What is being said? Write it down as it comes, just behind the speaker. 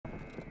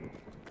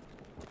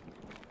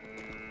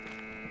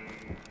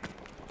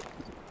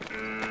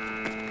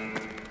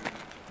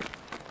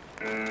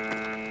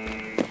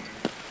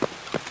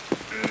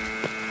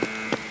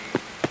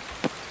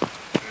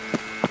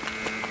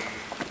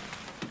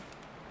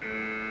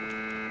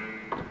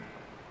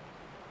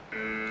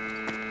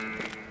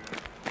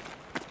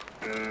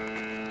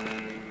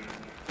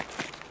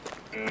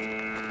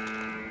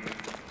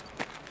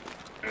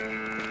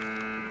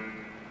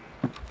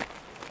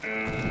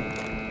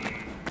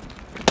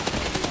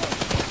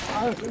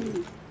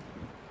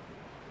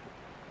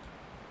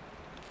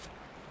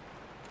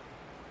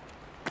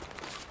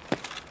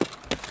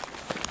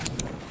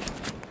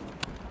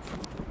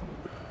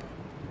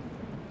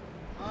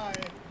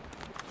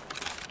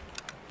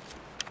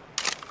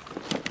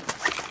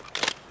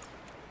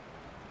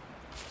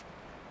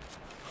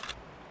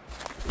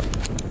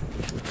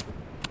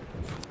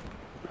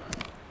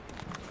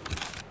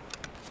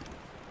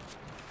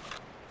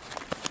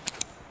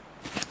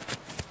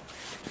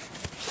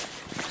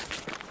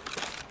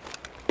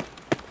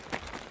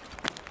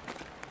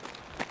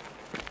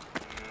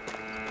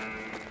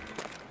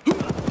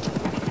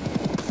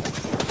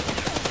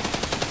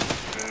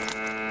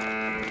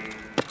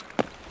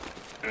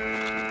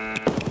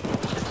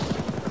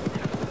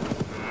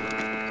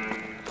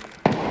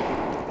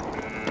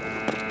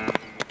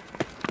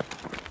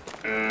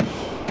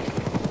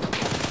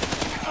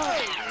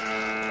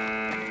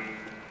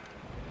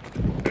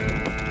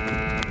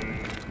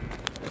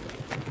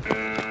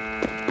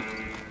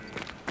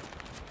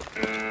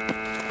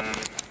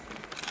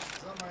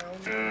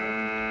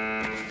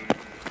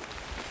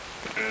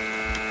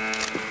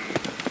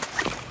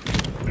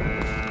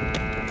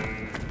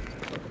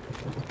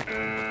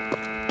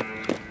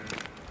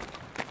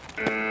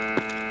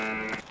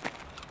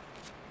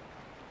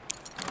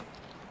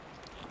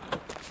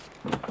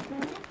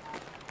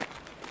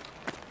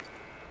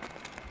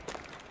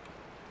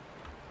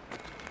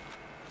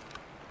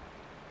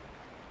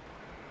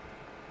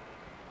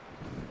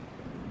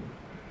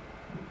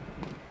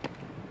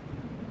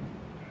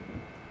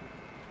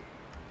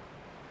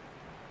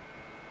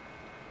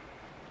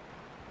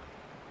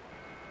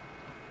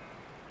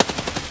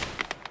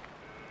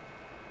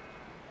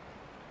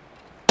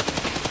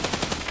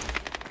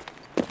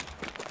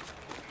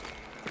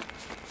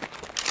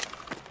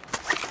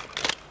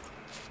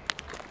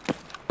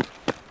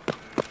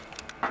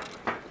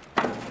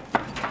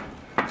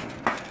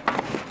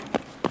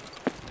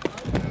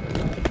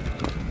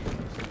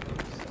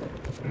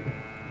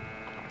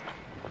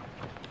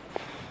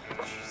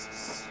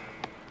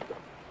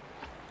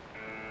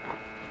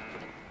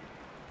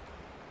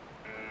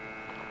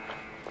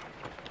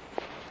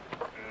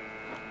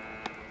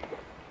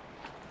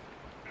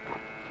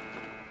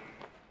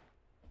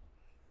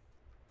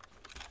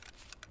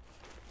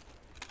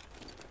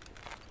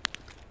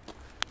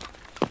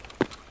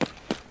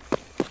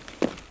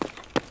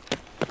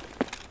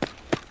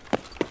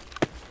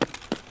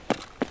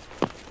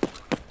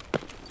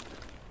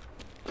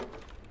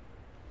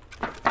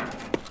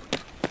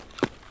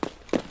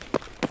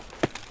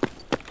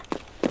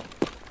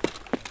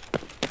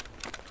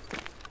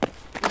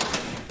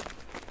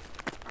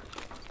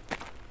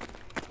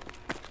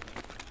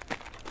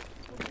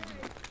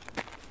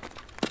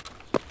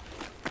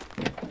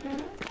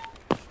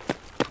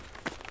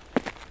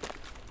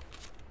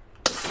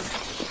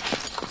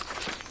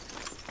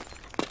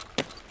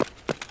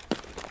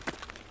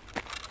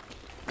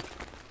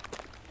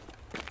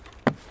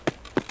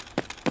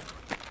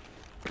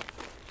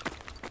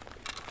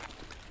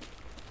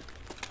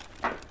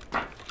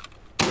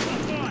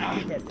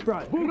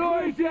Front.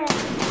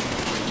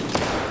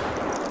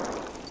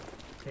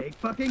 Take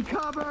fucking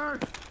cover!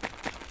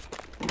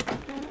 No,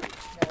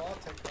 I'll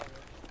take cover.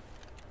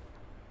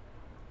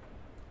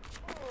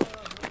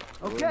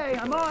 Okay,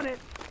 I'm on it.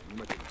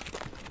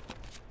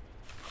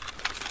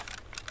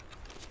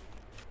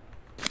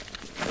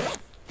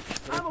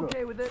 I'm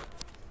okay with it.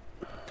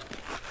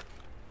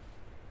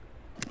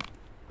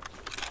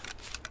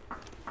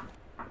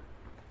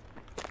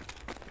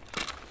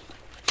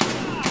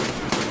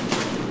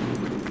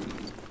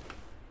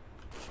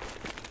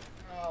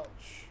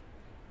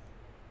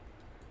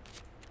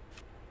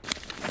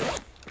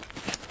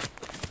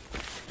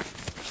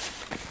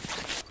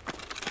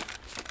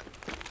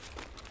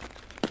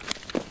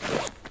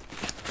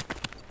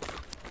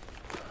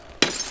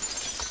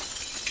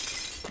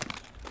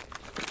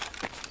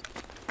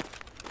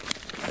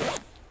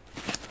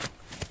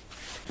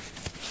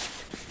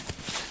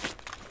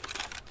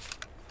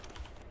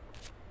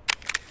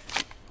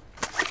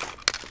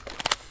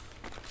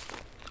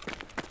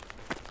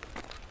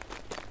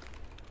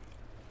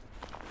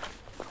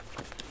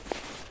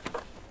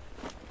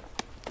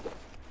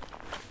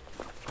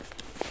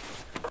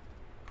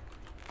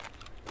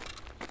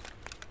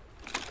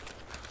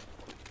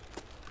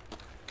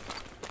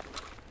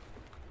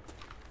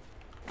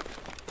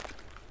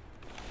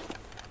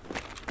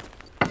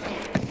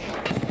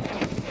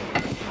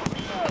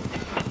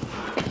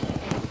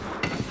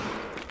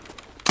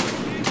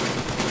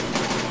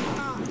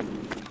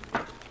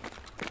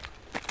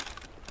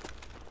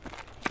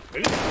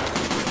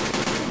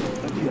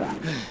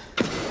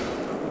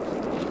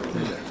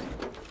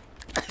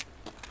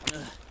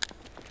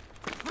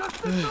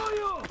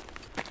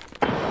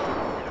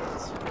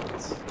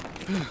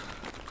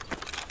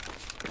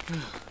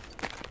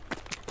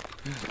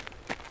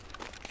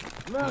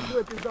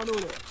 Здравствуй,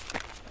 пизданули!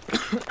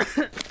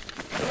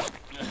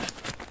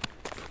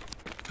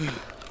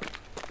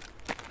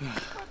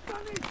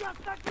 Пацаны, сейчас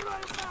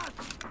накроют нас!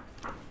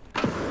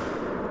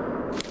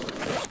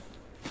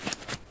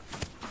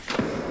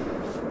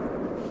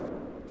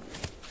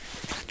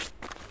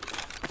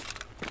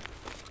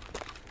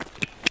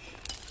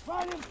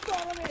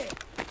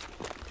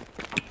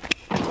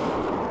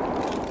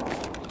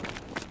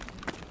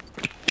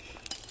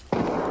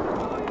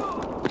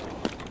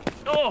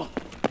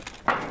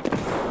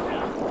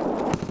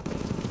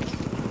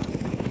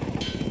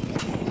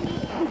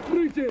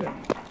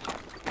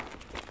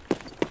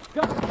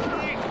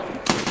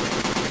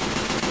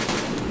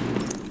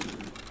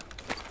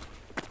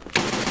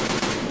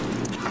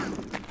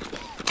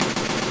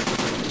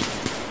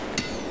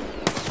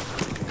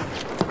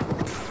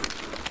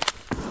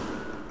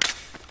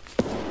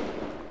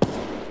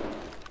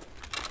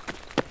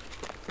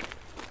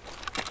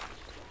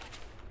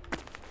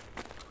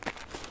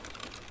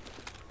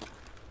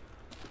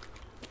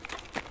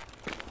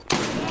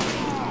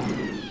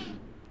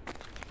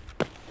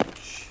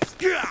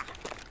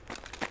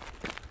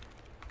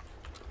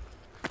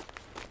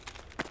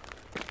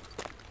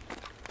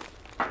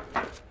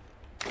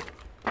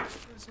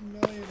 There's a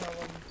million of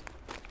them.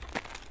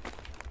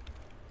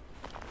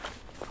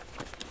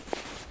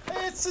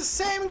 Hey, it's the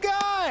same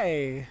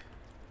guy!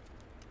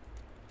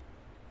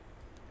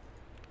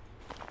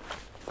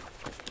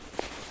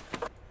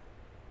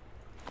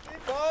 Hey,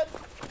 bud!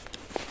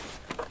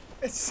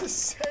 It's the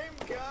same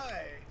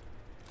guy!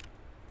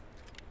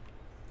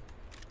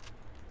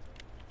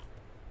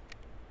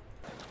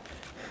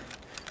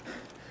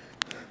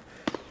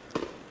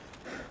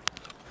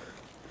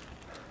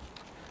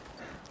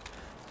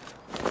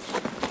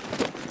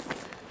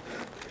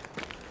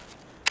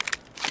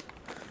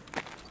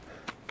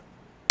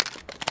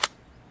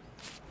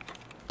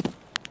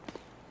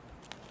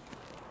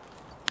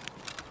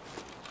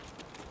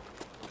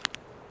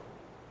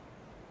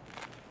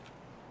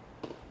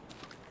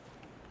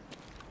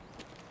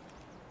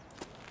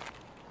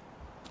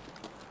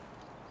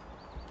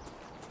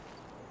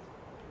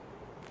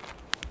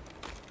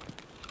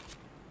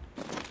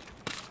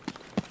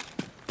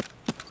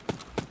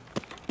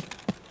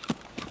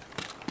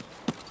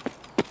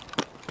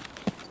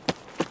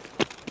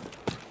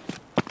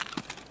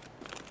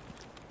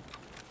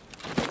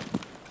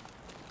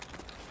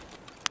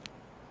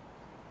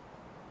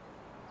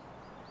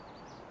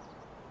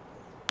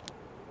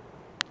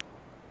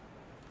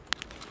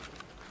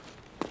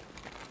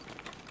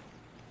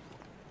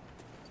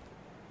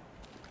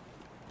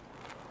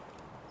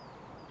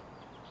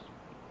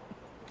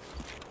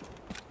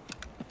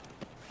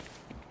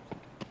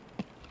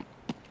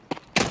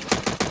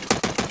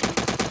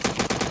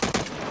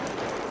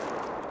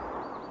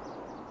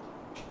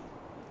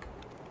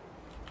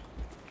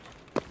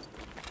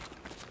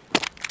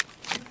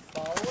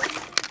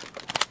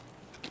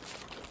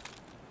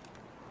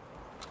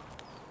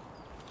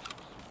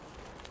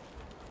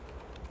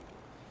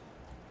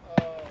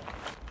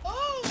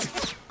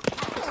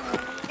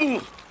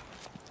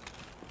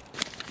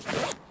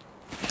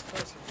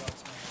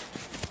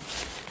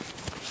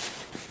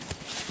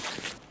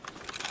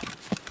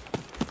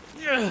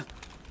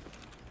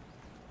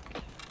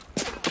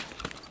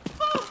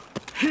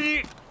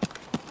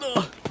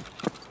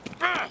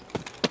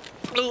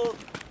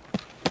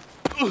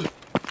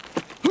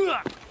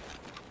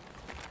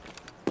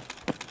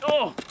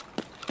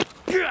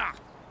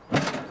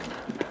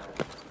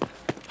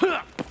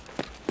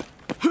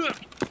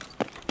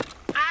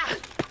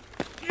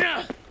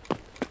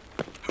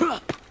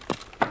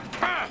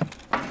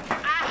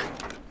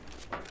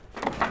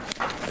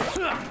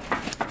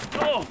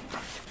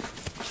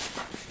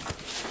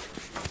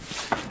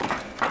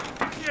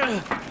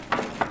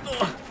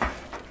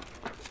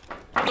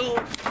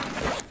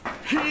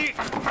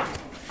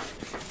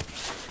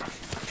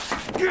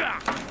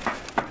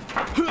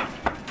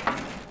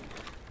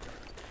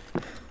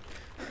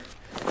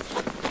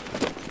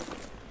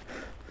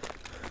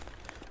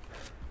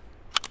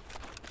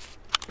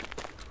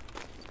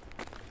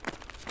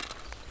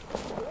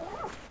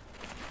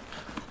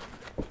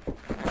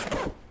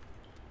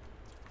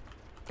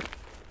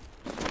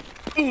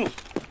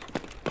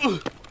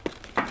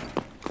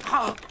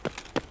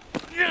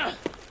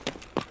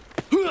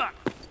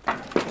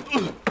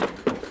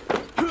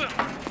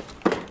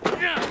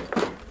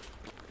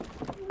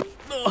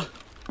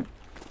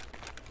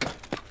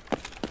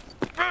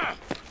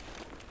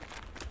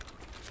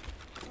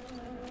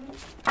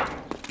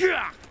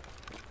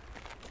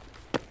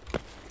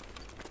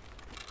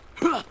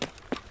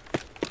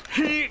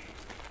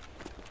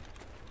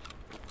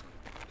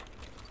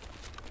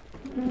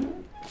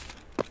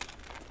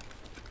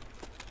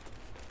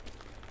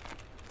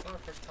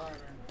 Perfect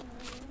timing.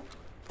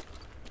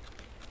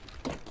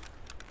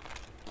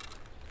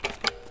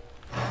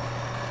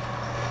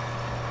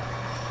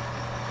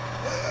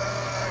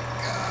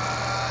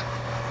 God.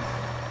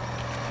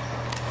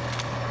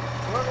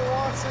 Whoever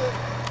wants it,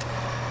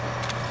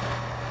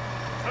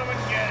 come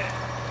and get it.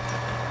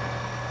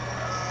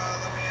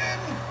 Let me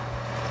in.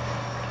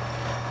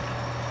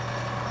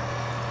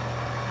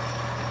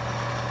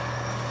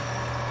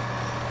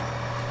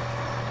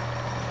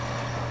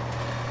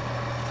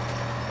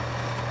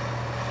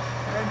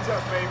 Hands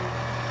up, baby.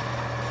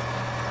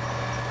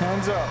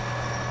 Hands up.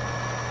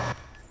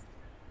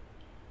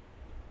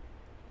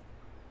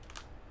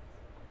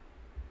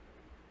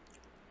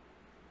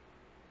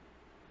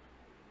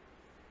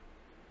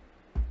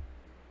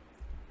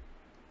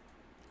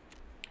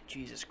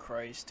 Jesus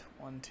Christ.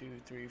 1,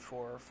 2, 3,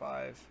 4,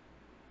 5.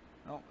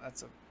 Oh,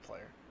 that's a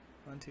player.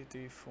 1, 2,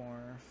 3, 4,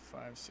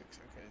 5, 6.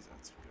 Okay,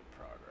 that's good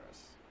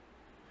progress.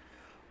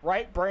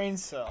 Right brain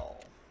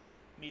cell.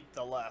 Meet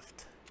the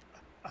left.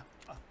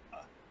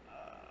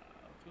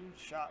 Who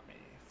shot me?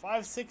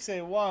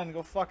 5681,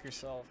 go fuck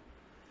yourself.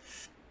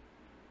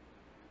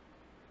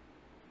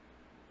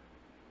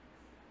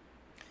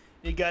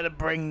 You gotta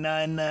bring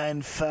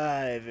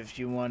 995 if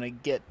you wanna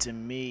get to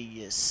me,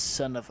 you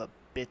son of a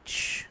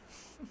bitch.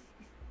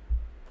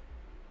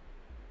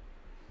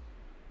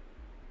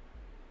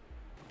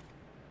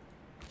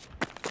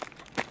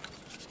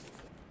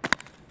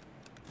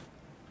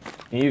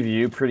 You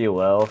view pretty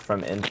well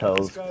from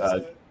Intel's. There's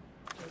a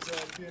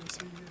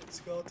PMC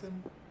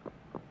skeleton.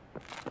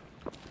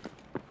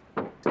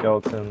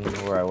 skeleton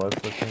where I was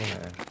looking?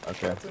 Or?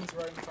 Okay. Skeleton's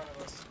right in front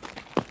of us.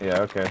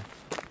 Yeah, okay.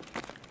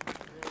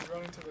 You're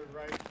running to the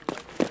right. You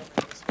might be coming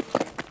this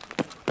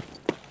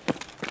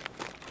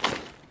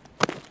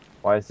way.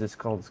 Why is this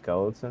called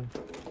skeleton?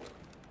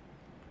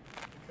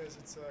 Because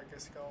it's like a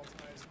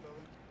skeletonized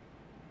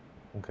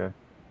building. Okay.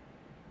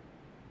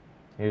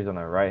 He was on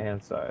the right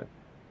hand side.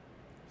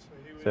 So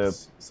he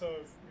was. So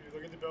if you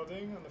look at the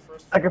building on the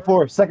first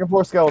floor. Second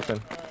floor skeleton.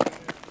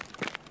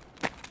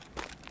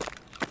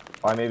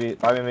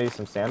 Alright, Why maybe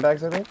some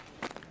sandbags, I think?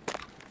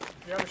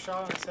 if you have a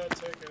shot on his head,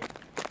 take it.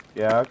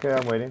 Yeah, okay,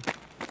 I'm waiting.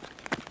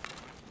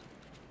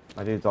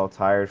 My dude's all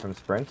tired from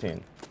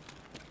sprinting.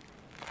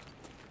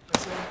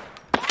 That's him.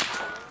 Yeah,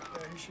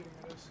 he's shooting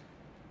at us.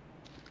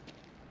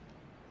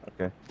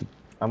 Okay.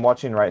 I'm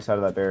watching right side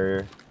of that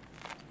barrier.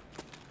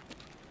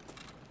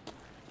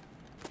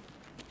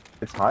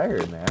 It's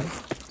tired, man.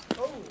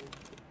 Oh!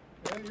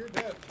 Yeah, you're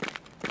dead.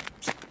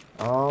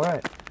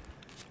 Alright.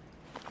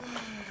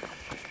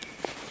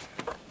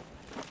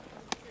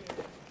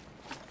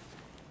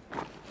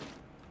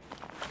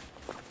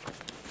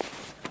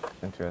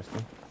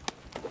 Interesting.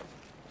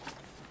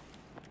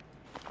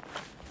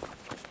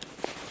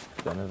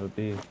 Son of a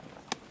bee.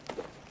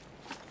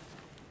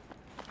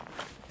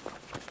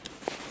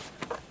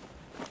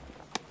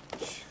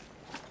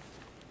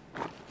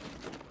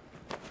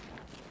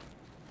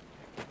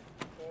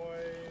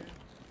 Boy.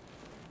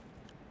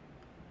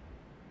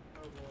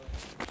 Oh boy.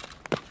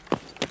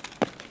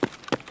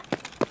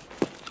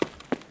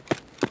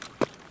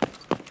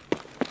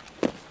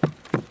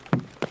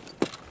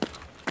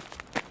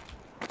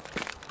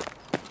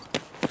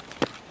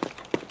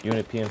 You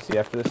want a PMC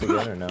after this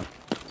again or no?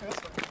 That's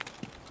fine.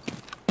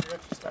 You got your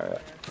stuff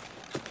Alright.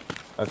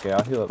 there. Okay,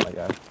 I'll heal up my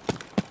guy.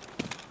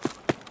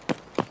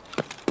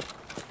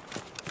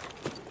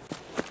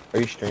 Are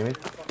you streaming?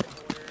 You're fucking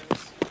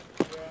hilarious.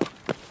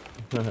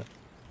 Yeah.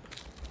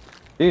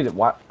 Dude,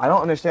 why? I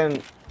don't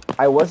understand.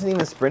 I wasn't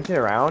even sprinting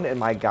around, and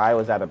my guy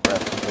was out of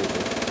breath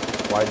completely.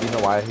 Why? Do you know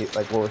why? He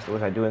like, what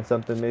was I doing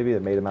something maybe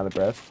that made him out of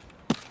breath?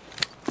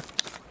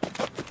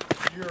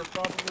 You're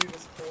probably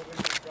just holding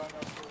your gun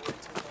up for way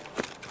too long.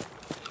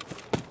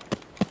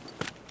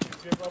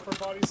 You have upper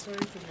body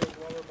strength and you have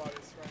lower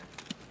body strength.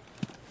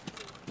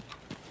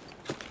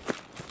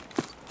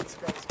 This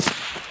guy's.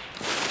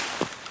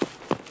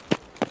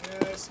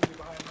 Yeah, I see you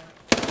behind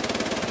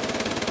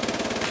that.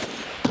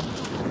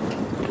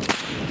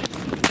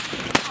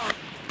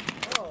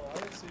 Oh, I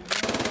didn't see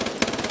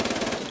you.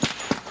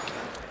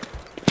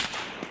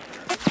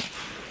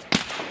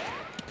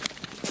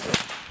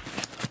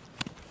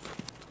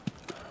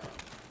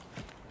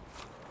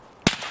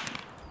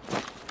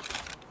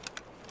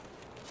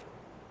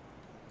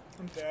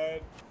 I'm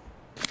dead.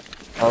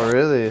 Oh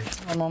really?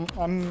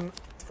 I'm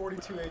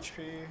 42 HP.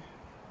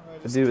 I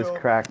The just dude was killed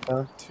cracked,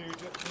 huh? No.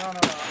 Yeah.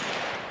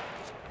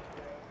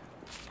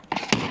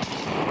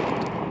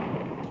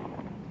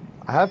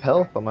 I have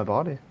health on my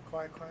body.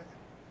 Quiet.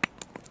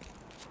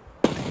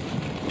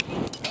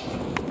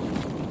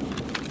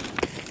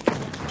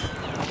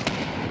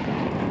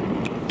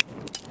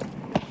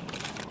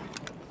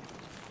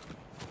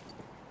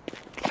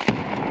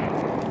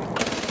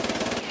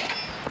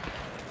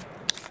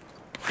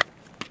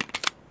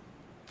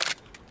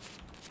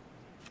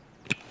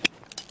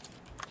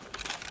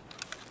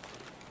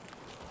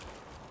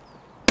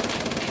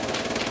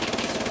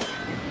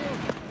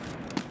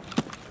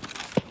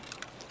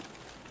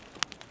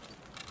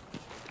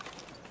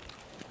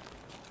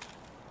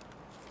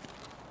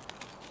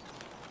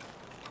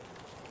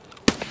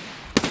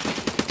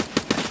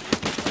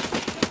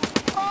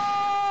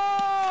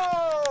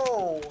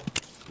 Oh!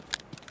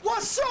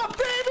 What's up,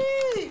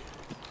 baby?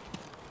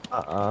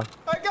 Uh-uh.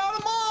 I got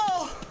them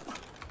all!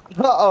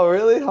 Oh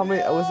really? How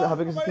many? Yeah, How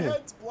big is the my team?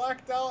 head's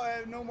blacked out. I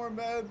have no more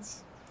meds.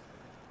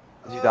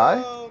 Did you die?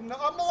 No,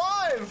 I'm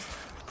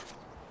alive.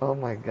 Oh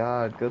my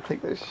god, go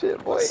take this shit,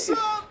 boy. What's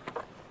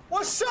up?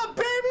 What's up,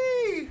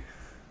 baby?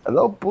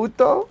 Hello,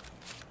 puto.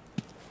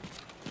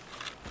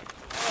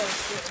 Oh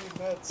shit, I need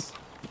meds.